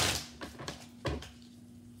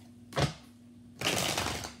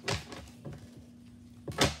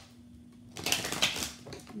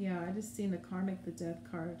 Yeah, I just seen the karmic, the death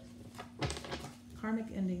card.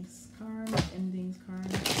 Karmic endings,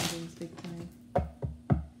 big time.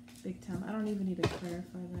 Big time. I don't even need to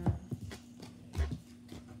clarify that.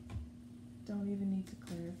 Don't even need to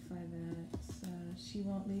clarify that. She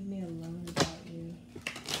won't leave me alone about you.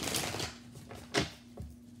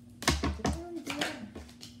 Did I already do that?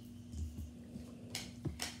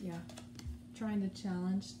 Yeah. trying to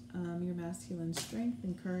challenge your masculine strength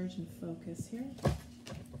and courage and focus here.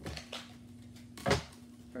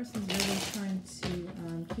 Person's really trying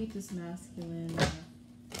to keep this masculine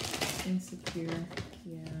insecure.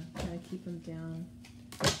 Yeah, try to keep him down.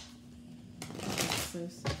 That's so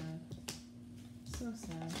sad. So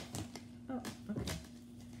sad. Oh, okay.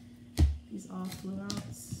 These all flew out.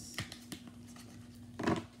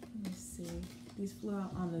 Let me see. These flew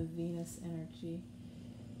out on the Venus energy.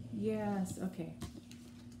 Yes, okay.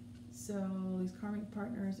 So these karmic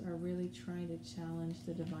partners are really trying to challenge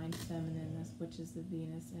the divine feminine, which is the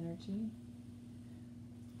Venus energy.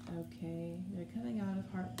 Okay, they're coming out of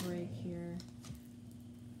heartbreak here.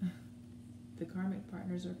 The karmic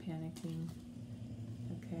partners are panicking.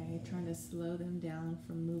 Okay, trying to slow them down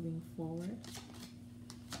from moving forward.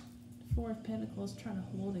 Four of Pentacles trying to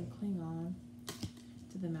hold and cling on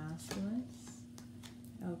to the masculines.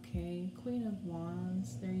 Okay, Queen of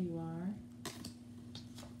Wands, there you are.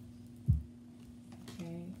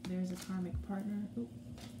 Okay, there's a karmic partner. Oop,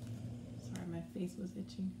 sorry, my face was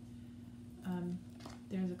itching.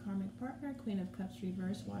 There's a karmic partner, Queen of Cups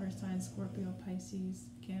reverse, water sign, Scorpio, Pisces,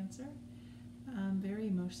 Cancer. Very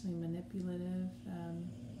emotionally manipulative,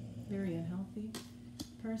 very unhealthy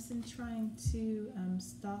person trying to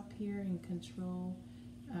stop here and control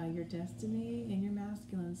your destiny and your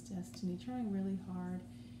masculine's destiny, trying really hard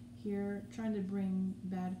here, trying to bring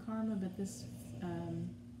bad karma, but this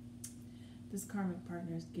this karmic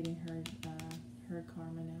partner is getting her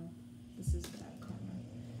karma now. This is bad karma.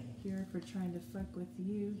 Here for trying to fuck with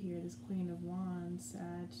you here, this Queen of Wands,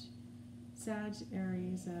 Sag,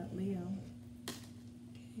 Aries, Leo.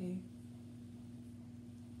 Okay.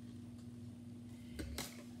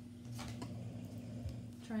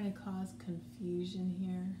 Trying to cause confusion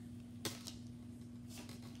here.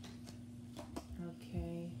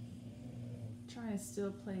 Okay. Trying to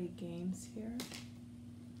still play games here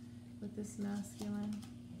with this masculine.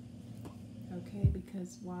 Okay,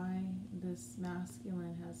 because why this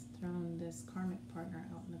masculine has thrown this karmic partner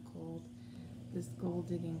out in the cold. This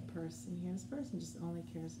gold-digging person here. This person just only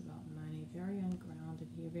cares about money. Very ungrounded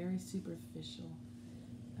here. Very superficial.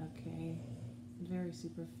 Okay. Very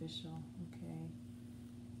superficial. Okay.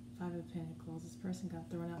 Five of Pentacles. This person got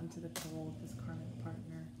thrown out into the cold. This karmic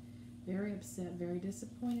partner. Very upset. Very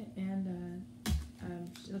disappointed. And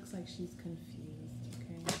it looks like she's confused.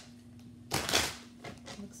 Okay.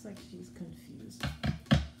 Looks like she's confused.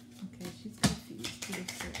 Okay. She's confused. To the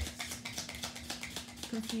six.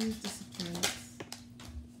 Confused, disappointed.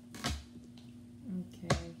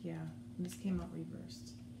 Okay, yeah, this came out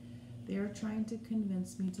reversed. They are trying to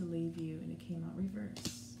convince me to leave you, and it came out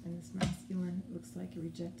reversed. And this masculine looks like it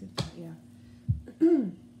rejected. Yeah.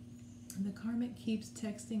 The karmic keeps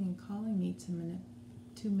texting and calling me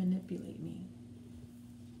to manipulate me.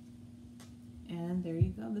 And there you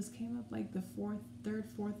go. This came up like the third,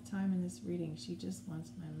 fourth time in this reading. She just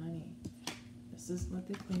wants my money. This is what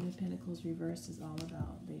the Queen of Pentacles reversed is all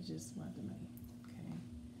about. They just want the money.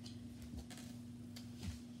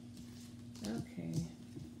 Okay. Okay.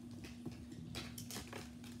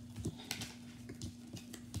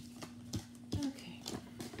 Okay.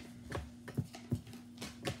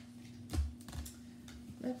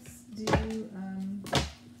 Let's do, I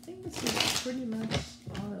think this is pretty much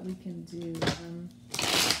all that we can do.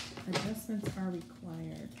 Adjustments are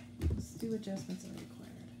required. Let's do adjustments are required.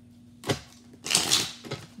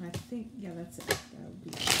 I think, yeah, that's it. That would be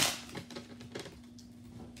it.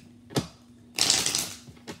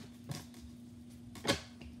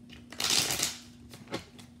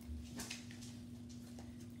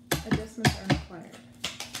 Adjustments are required.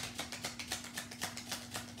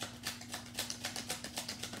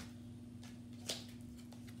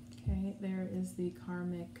 Okay, there is the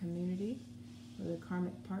karmic community, or the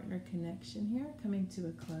karmic partner connection here, coming to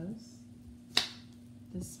a close.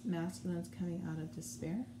 This masculine is coming out of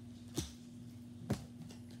despair.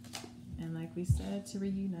 And like we said, to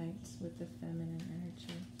reunite with the feminine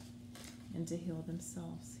energy and to heal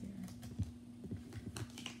themselves here.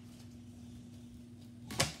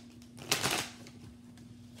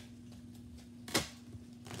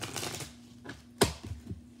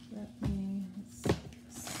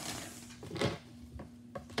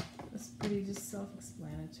 That's pretty just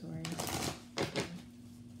self-explanatory.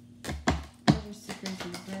 Seekers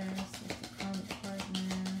reverse with the karmic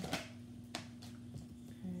partner.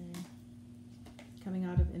 Okay. Coming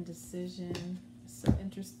out of indecision. So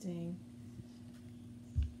interesting.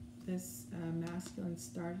 This masculine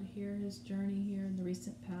started here, his journey here in the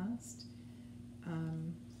recent past.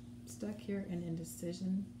 Stuck here in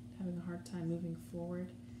indecision, having a hard time moving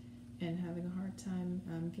forward, and having a hard time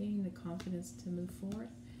gaining the confidence to move forward.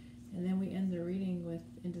 And then we end the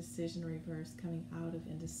indecision reverse, coming out of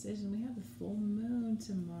indecision. We have the full moon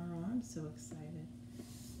tomorrow. I'm so excited.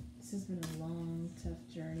 This has been a long, tough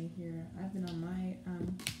journey here. I've been on my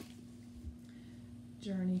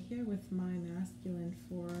journey here with my masculine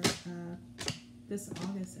for this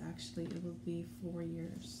August. Actually, it will be 4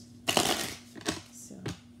 years. So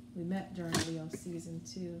we met during Leo season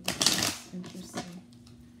 2. That's interesting.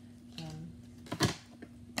 Okay.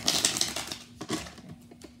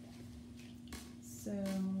 So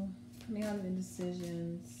coming out of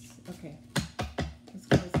indecisions. Okay, let's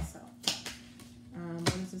close this out.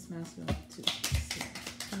 What is this masculine up to?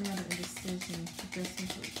 Coming out of indecision, addressing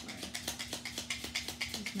to fire.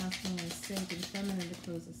 This masculine is safe and feminine to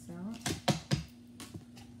close this out.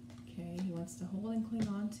 Okay, he wants to hold and cling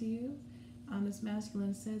on to you. This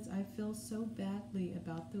masculine says, I feel so badly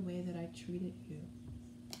about the way that I treated you.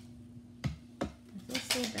 I feel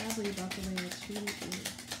so badly about the way I treated you.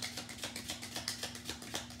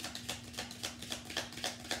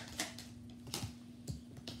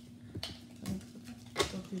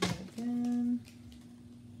 Go through that again.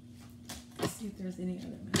 Let's see if there's any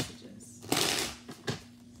other messages.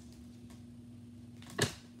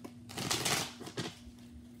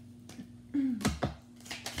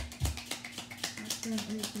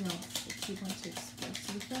 Anything else that you want to express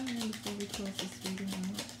to the feminine before we close this reading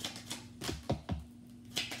out?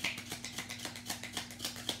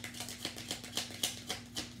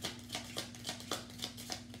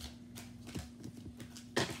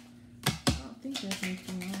 I don't think there's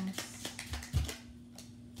anything else.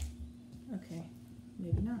 Okay,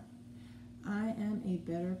 maybe not. I am a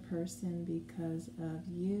better person because of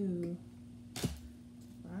you.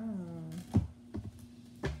 Wow.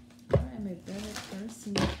 A better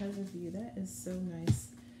person because of you. That is so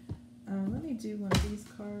nice. Let me do one of these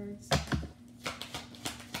cards.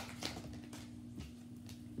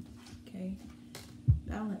 Okay.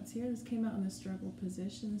 Balance here. This came out in the struggle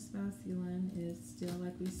position. This masculine is still,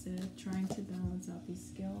 like we said, trying to balance out these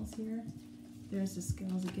scales here. There's the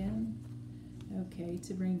scales again. Okay,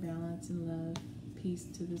 to bring balance and love, peace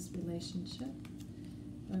to this relationship.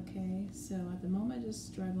 Okay, so at the moment, just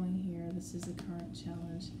struggling here. This is a current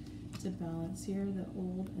challenge. To balance here, the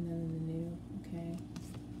old and then the new. Okay,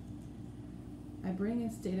 I bring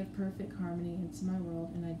a state of perfect harmony into my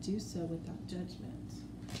world, and I do so without judgment.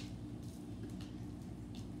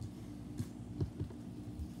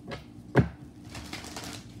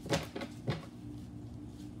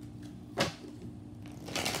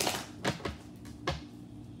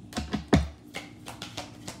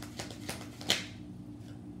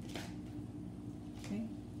 Okay,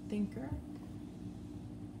 thinker.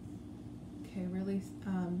 Okay, really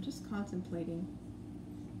just contemplating.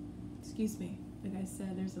 Excuse me. Like I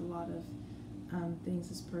said, there's a lot of things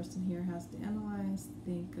this person here has to analyze,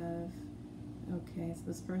 think of. Okay, so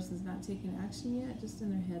this person's not taking action yet, just in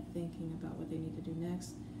their head thinking about what they need to do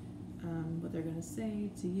next, what they're going to say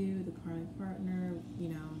to you, the karmic partner, you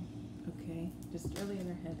know. Okay, just really in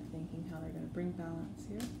their head thinking how they're going to bring balance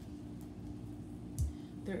here.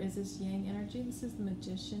 There is this yang energy. This is the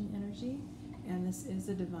magician energy. And this is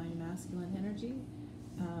a divine masculine energy.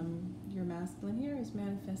 Your masculine here is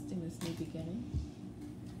manifesting this new beginning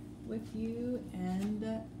with you and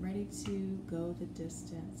ready to go the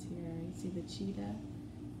distance here. You see the cheetah?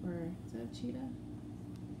 Or is that a cheetah?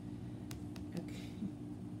 Okay.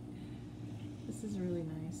 This is really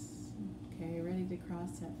nice. Okay, ready to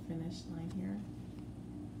cross that finish line here.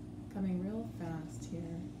 Coming real fast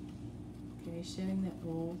here. Okay, shedding that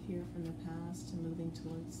old here from the past and moving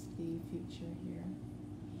towards the future here.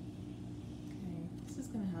 Okay, this is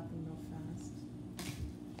going to happen real fast.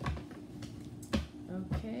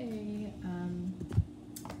 Okay,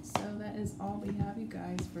 so that is all we have, you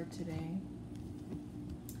guys, for today.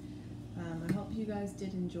 I hope you guys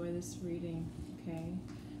did enjoy this reading, okay?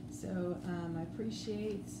 So I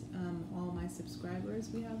appreciate all my subscribers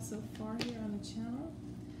we have so far here on the channel.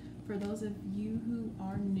 For those of you who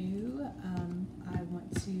are new, I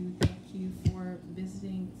want to thank you for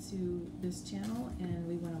visiting to this channel, and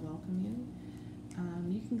we want to welcome you.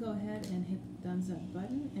 You can go ahead and hit the thumbs up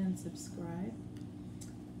button and subscribe.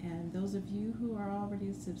 And those of you who are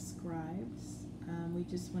already subscribed, we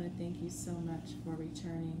just want to thank you so much for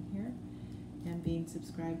returning here and being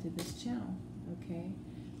subscribed to this channel. Okay,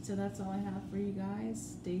 so that's all I have for you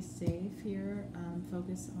guys. Stay safe here.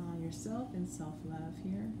 Focus on yourself and self-love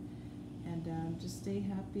here. And just stay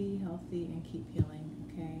happy, healthy, and keep healing,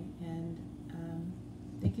 okay? And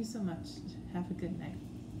thank you so much. Have a good night.